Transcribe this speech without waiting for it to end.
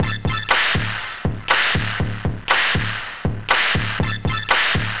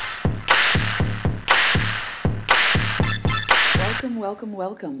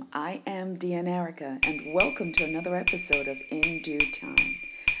welcome. I am Deanna Erica, and welcome to another episode of In Due Time.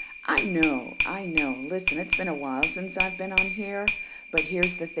 I know. Listen, it's been a while since I've been on here, but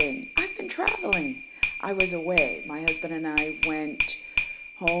here's the thing. I've been traveling. I was away. My husband and I went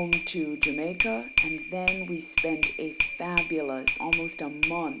home to Jamaica, and then we spent a fabulous, almost a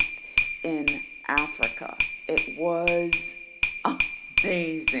month in Africa. It was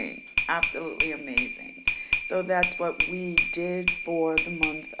amazing, absolutely amazing. So that's what we did for the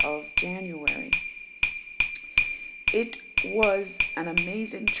month of January. It was an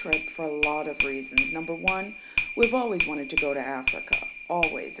amazing trip for a lot of reasons. Number one, we've always wanted to go to Africa.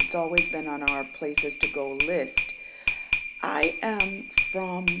 Always. It's always been on our places to go list. I am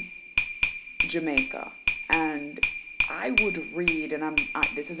from Jamaica, and I would read, and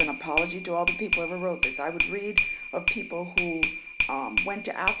this is an apology to all the people who ever wrote this. I would read of people who went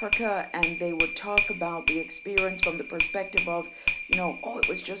to Africa, and they would talk about the experience from the perspective of, it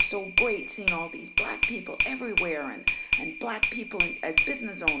was just so great seeing all these black people everywhere, and black people as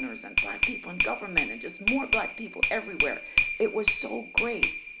business owners, and black people in government, and just more black people everywhere. It was so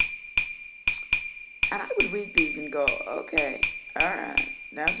great. And I would read these and go, okay, all right,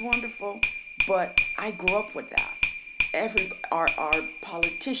 that's wonderful. But I grew up with that. Our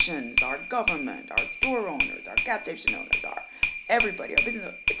politicians, our government, our store owners, our gas station owners, everybody, our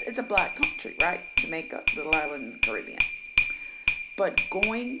business. It's a black country, right? Jamaica, little island in the Caribbean. But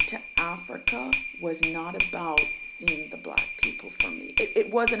going to Africa was not about seeing the black people for me.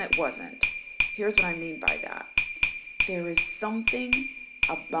 It wasn't. Here's what I mean by that. There is something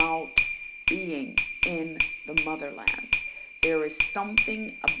about being in the motherland. There is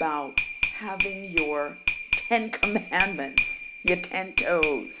something about having your 10 commandments, your 10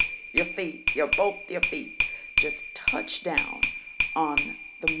 toes, both your feet, just touch down on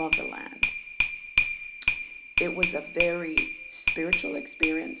the motherland. It was a very spiritual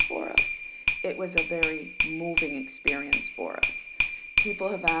experience for us. It was a very moving experience for us. People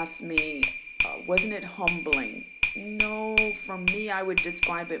have asked me, wasn't it humbling? No, for me, I would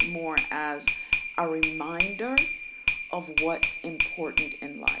describe it more as a reminder of what's important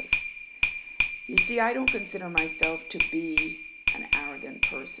in life. You see, I don't consider myself to be an arrogant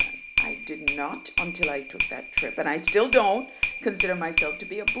person. I did not until I took that trip. And I still don't consider myself to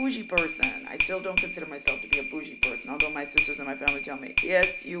be a bougie person. I still don't consider myself to be a bougie person, although my sisters and my family tell me,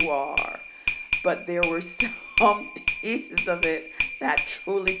 yes, you are. But there were some pieces of it that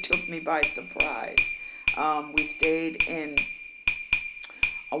truly took me by surprise. We stayed in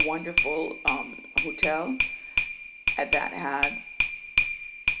a wonderful hotel that had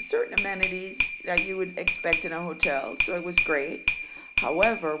certain amenities that you would expect in a hotel, so it was great.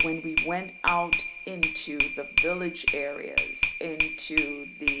 However, when we went out into the village areas, into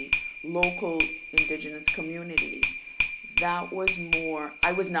the local indigenous communities, that was more,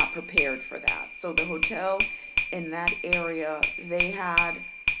 I was not prepared for that. So the hotel in that area, they had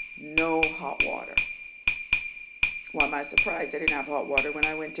no hot water. Why am I surprised? I didn't have hot water when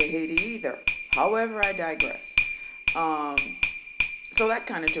I went to Haiti either. However, I digress. So that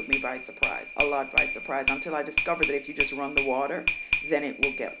kind of took me by surprise, a lot by surprise, until I discovered that if you just run the water, then it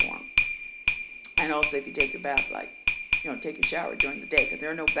will get warm. And also if you take your bath, take your shower during the day, because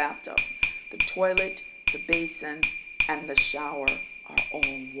there are no bathtubs. The toilet, the basin, and the shower are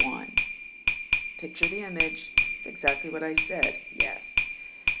all one. Picture the image. It's exactly what I said. Yes.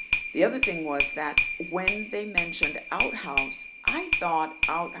 The other thing was that when they mentioned outhouse, I thought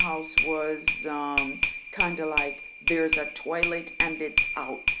outhouse was kind of like there's a toilet and it's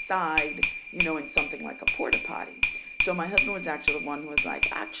outside, in something like a porta potty. So my husband was actually the one who was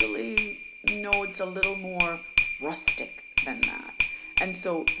like, actually, no, it's a little more rustic than that. And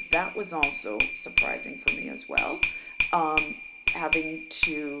so that was also surprising for me as well. Having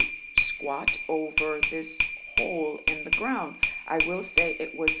to squat over this hole in the ground. I will say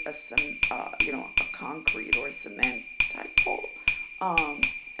it was a concrete or a cement type hole.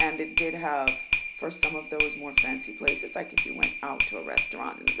 And it did have, for some of those more fancy places, like if you went out to a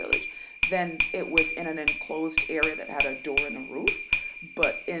restaurant in the village, then it was in an enclosed area that had a door and a roof.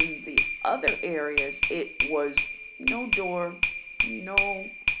 But in the other areas, it was no door, no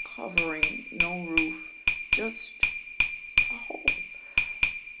covering, no roof, just a hole.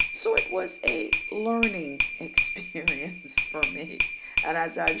 So it was a learning experience for me. And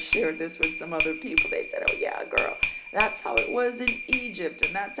as I've shared this with some other people, they said, oh yeah, girl, that's how it was in Egypt,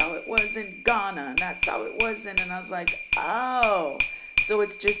 and that's how it was in Ghana, and that's how it was in, and I was like, oh, so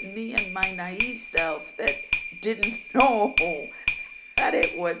it's just me and my naive self that didn't know that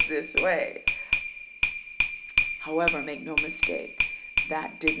it was this way. However, make no mistake,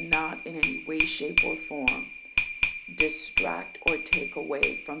 that did not in any way, shape, or form distract or take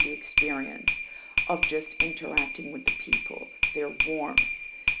away from the experience of just interacting with the people, their warmth,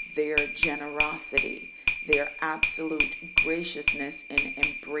 their generosity, their absolute graciousness in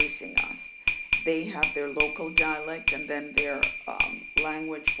embracing us. They have their local dialect, and then their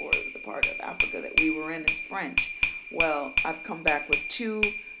language for the part of Africa that we were in is French. Well, I've come back with two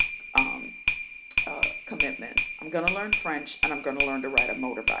um, commitments. I'm going to learn French, and I'm going to learn to ride a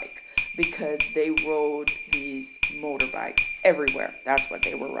motorbike, because they rode these motorbikes everywhere. That's what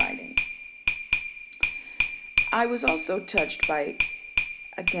they were riding. I was also touched by,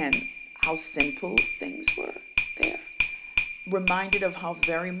 again, how simple things were there. Reminded of how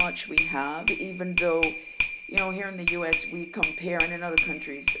very much we have, even though, here in the US we compare, and in other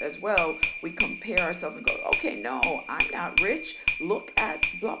countries as well, we compare ourselves and go, okay, no, I'm not rich. Look at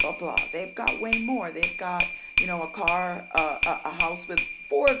blah, blah, blah. They've got way more. They've got, a car, a house with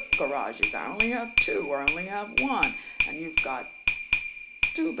 4 garages. I only have 2, or I only have 1. And you've got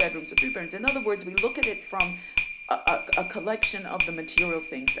 2 bedrooms or 3 bedrooms. In other words, we look at it from a collection of the material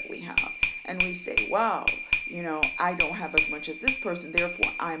things that we have. And we say, wow, I don't have as much as this person,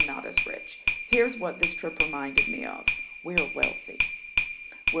 therefore I'm not as rich. Here's what this trip reminded me of. We're wealthy.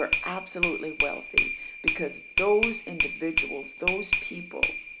 We're absolutely wealthy, because those individuals, those people,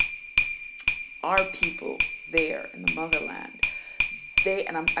 are people there in the motherland.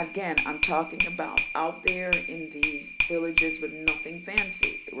 I'm talking about out there in these villages with nothing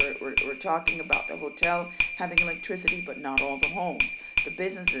fancy. We're talking about the hotel having electricity, but not all the homes. The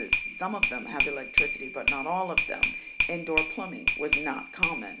businesses, some of them have electricity, but not all of them. Indoor plumbing was not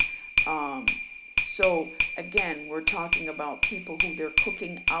common. So again, we're talking about people who they're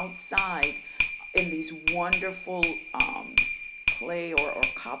cooking outside in these wonderful clay or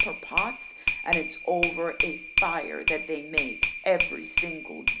copper pots, and it's over a fire that they make every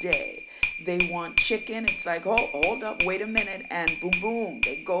single day. They want chicken. It's like, oh, hold up, wait a minute, and boom, boom.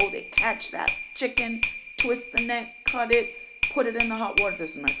 They go, they catch that chicken, twist the neck, cut it, put it in the hot water.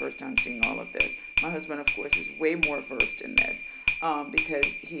 This is my first time seeing all of this. My husband, of course, is way more versed in this because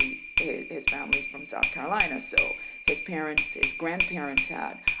his family's from South Carolina. So his grandparents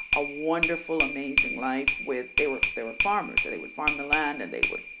had a wonderful, amazing life they were farmers. So they would farm the land and they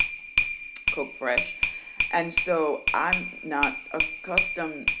would cook fresh. And so I'm not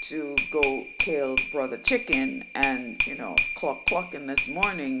accustomed to go kill brother chicken and, cluck cluck in this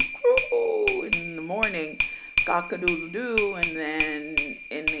morning, crew in the morning, cock-a-doodle-doo, and then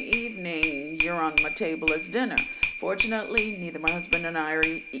in the evening you're on my table as dinner. Fortunately, neither my husband and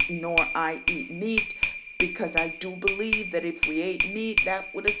I nor I eat meat, because I do believe that if we ate meat, that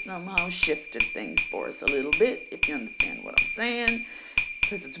would have somehow shifted things for us a little bit, if you understand what I'm saying.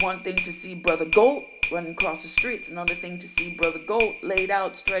 Because it's one thing to see Brother Goat running across the street. It's another thing to see Brother Goat laid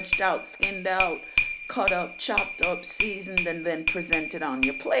out, stretched out, skinned out, cut up, chopped up, seasoned, and then presented on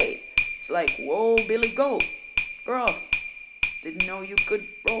your plate. It's like, whoa, Billy Goat, girl, didn't know you could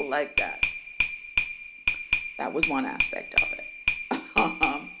roll like that. That was one aspect of it,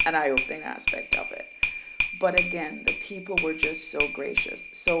 an eye-opening aspect of it. But again, the people were just so gracious,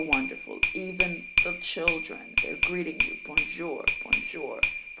 so wonderful. Even the children, they're greeting you, bonjour, bonjour,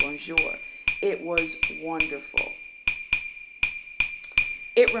 bonjour. It was wonderful.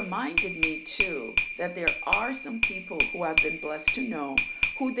 It reminded me, too, that there are some people who I've been blessed to know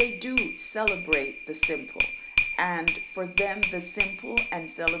who they do celebrate the simple. And for them, the simple and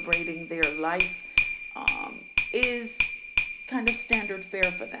celebrating their life is kind of standard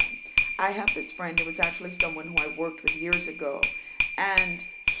fare for them. I have this friend, it was actually someone who I worked with years ago, and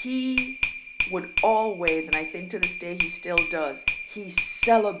he would always, and I think to this day he still does, he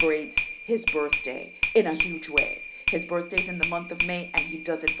celebrates his birthday in a huge way. His birthday's in the month of May, and he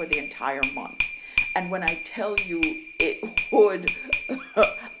does it for the entire month. And when I tell you,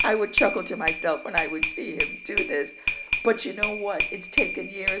 I would chuckle to myself when I would see him do this. But you know what? It's taken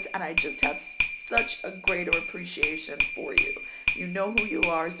years, and I just have such a greater appreciation for you. You know who you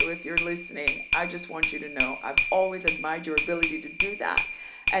are, so if you're listening, I just want you to know I've always admired your ability to do that.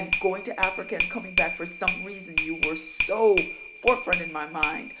 And going to Africa and coming back, for some reason, you were so forefront in my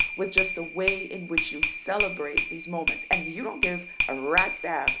mind with just the way in which you celebrate these moments. And you don't give a rat's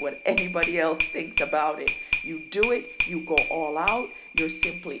ass what anybody else thinks about it. You do it, you go all out, you're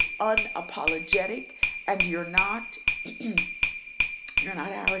simply unapologetic, and you're not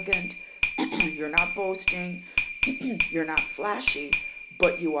arrogant, you're not boasting, you're not flashy,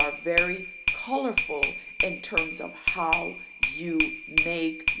 but you are very colorful in terms of how you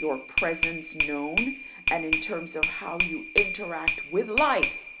make your presence known and in terms of how you interact with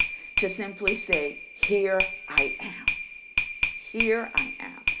life, to simply say, here I am. Here I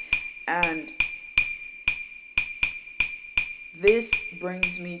am. And This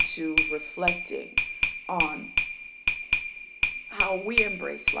brings me to reflecting on how we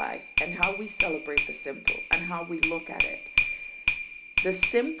embrace life and how we celebrate the simple and how we look at it. The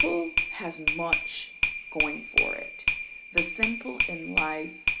simple has much going for it. The simple in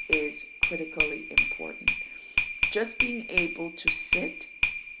life is critically important. Just being able to sit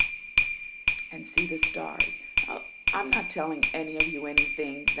and see the stars. Now, I'm not telling any of you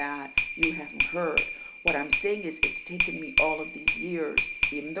anything that you haven't heard. What I'm saying is it's taken me all of these years,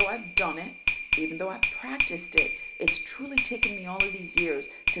 even though I've done it, even though I've practiced it, it's truly taken me all of these years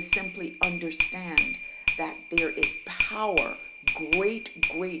to simply understand that there is power, great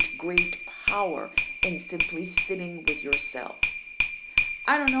power in simply sitting with yourself.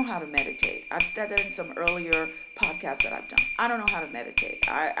 I don't know how to meditate. I've said that in some earlier podcasts that I've done. I don't know how to meditate.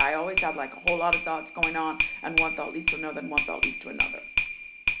 I always have like a whole lot of thoughts going on, and one thought leads to another, and one thought leads to another.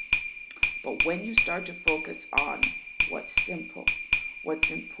 But when you start to focus on what's simple,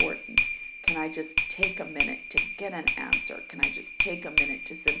 what's important, can I just take a minute to get an answer? Can I just take a minute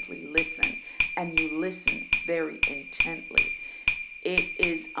to simply listen? And you listen very intently. It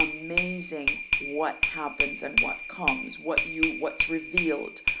is amazing what happens and what comes, what's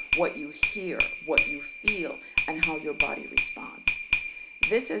revealed, what you hear, what you feel, and how your body responds.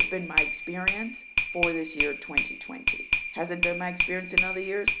 This has been my experience for this year 2020. Has it been my experience in other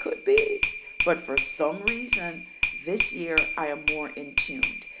years? Could be. But for some reason, this year I am more in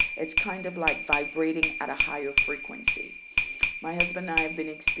tuned. It's kind of like vibrating at a higher frequency. My husband and I have been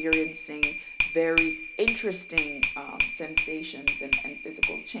experiencing very interesting sensations and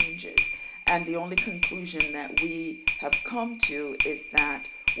physical changes. And the only conclusion that we have come to is that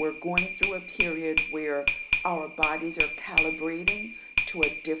we're going through a period where our bodies are calibrating to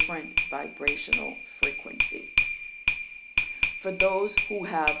a different vibrational frequency. For those who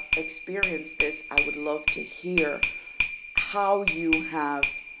have experienced this, I would love to hear how you have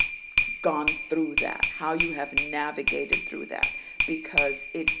gone through that, how you have navigated through that, because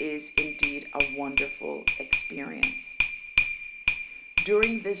it is indeed a wonderful experience.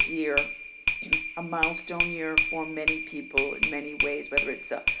 During this year, a milestone year for many people in many ways, whether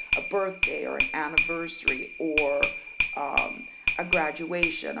it's a birthday or an anniversary or a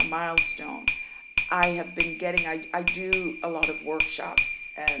graduation, a milestone. I have been getting, I do a lot of workshops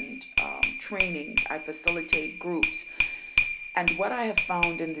and trainings. I facilitate groups. And what I have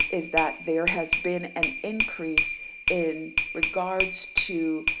found is that there has been an increase in regards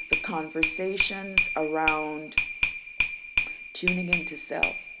to the conversations around tuning into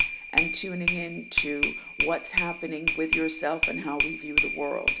self and tuning into what's happening with yourself and how we view the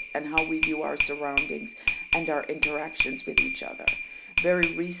world and how we view our surroundings and our interactions with each other.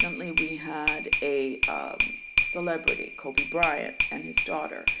 Very recently, we had a celebrity, Kobe Bryant, and his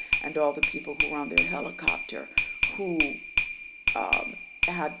daughter, and all the people who were on their helicopter who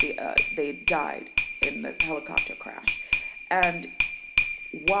they died in the helicopter crash. And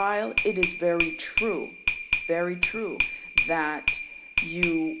while it is very true that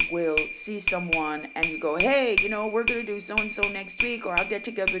you will see someone and you go, hey, we're going to do so and so next week, or I'll get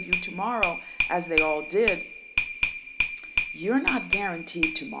together with you tomorrow, as they all did, you're not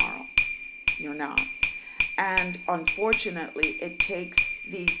guaranteed tomorrow. You're not. And unfortunately, it takes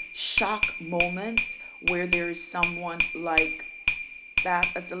these shock moments where there is someone like that,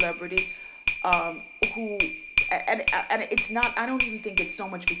 a celebrity, who, and it's not, I don't even think it's so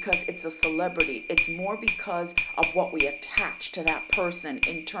much because it's a celebrity. It's more because of what we attach to that person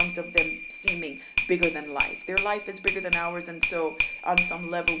in terms of them seeming bigger than life. Their life is bigger than ours, and so on some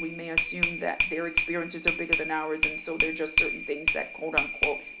level we may assume that their experiences are bigger than ours, and so there are just certain things that, quote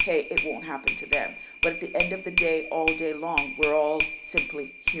unquote, hey, it won't happen to them. But at the end of the day, all day long, we're all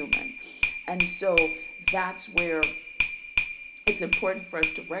simply human. And so that's where it's important for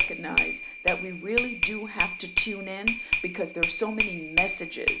us to recognize that we really do have to tune in, because there's so many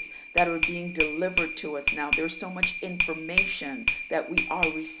messages that are being delivered to us now. There's so much information that we are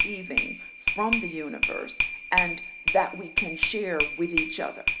receiving from the universe and that we can share with each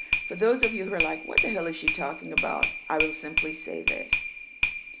other. For those of you who are like, what the hell is she talking about? I will simply say this.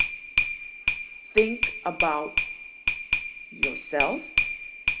 Think about yourself.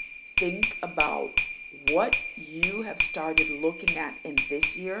 Think about what you have started looking at in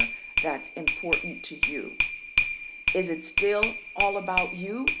this year that's important to you. Is it still all about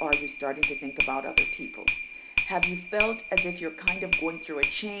you, or are you starting to think about other people? Have you felt as if you're kind of going through a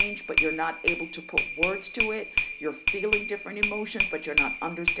change, but you're not able to put words to it? You're feeling different emotions, but you're not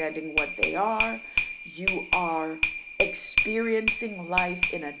understanding what they are. You are experiencing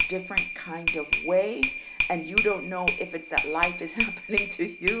life in a different kind of way, and you don't know if it's that life is happening to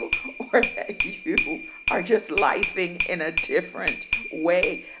you or that you are just lifing in a different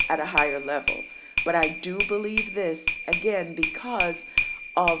way at a higher level. But I do believe this, again, because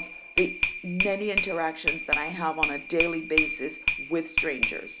of the many interactions that I have on a daily basis with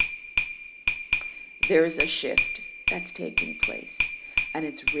strangers. There is a shift that's taking place, and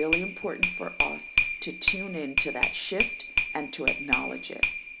it's really important for us to tune in to that shift and to acknowledge it.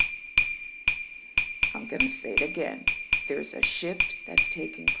 I'm going to say it again. There's a shift that's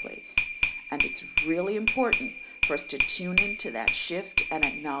taking place, and it's really important for us to tune into that shift and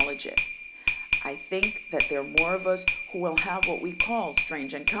acknowledge it. I think that there are more of us who will have what we call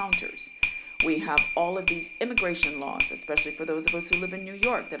strange encounters. We have all of these immigration laws, especially for those of us who live in New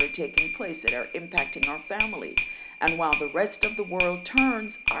York, that are taking place, that are impacting our families. And while the rest of the world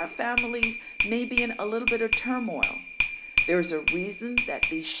turns, our families may be in a little bit of turmoil. There's a reason that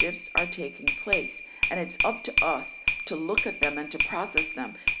these shifts are taking place, and it's up to us to look at them and to process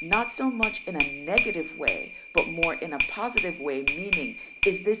them, not so much in a negative way, but more in a positive way, meaning,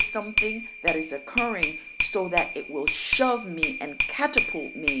 is this something that is occurring so that it will shove me and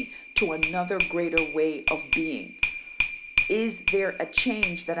catapult me to another greater way of being? Is there a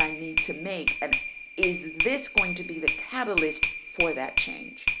change that I need to make, and is this going to be the catalyst for that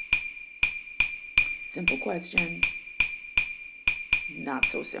change? Simple questions, not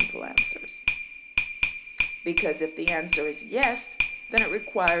so simple answers. Because if the answer is yes, then it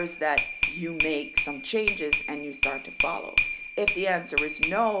requires that you make some changes and you start to follow. If the answer is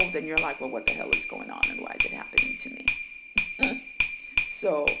no, then you're like, well, what the hell is going on and why is it happening to me?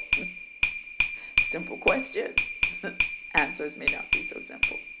 So, simple questions. Answers may not be so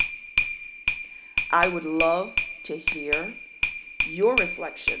simple. I would love to hear your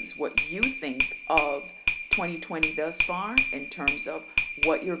reflections, what you think of 2020 thus far in terms of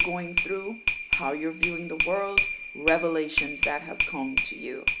what you're going through, how you're viewing the world, revelations that have come to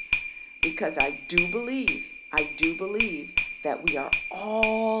you. Because I do believe that we are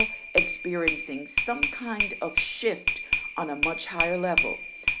all experiencing some kind of shift on a much higher level.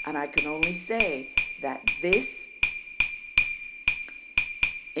 And I can only say that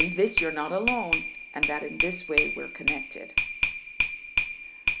in this you're not alone, and that in this way we're connected.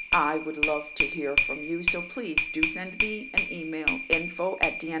 I would love to hear from you, so please do send me an email,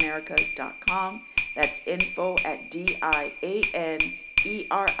 info@dianerica.com. That's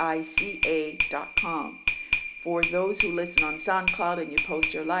info@dianerica.com. For those who listen on SoundCloud and you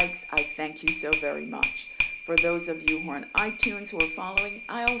post your likes, I thank you so very much. For those of you who are on iTunes who are following,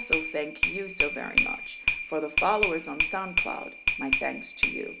 I also thank you so very much. For the followers on SoundCloud, my thanks to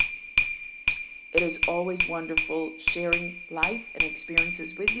you. It is always wonderful sharing life and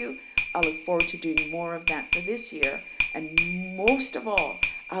experiences with you. I look forward to doing more of that for this year. And most of all,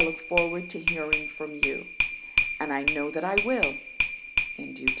 I look forward to hearing from you. And I know that I will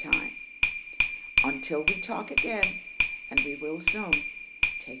in due time. Until we talk again, and we will soon,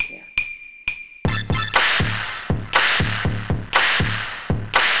 take care.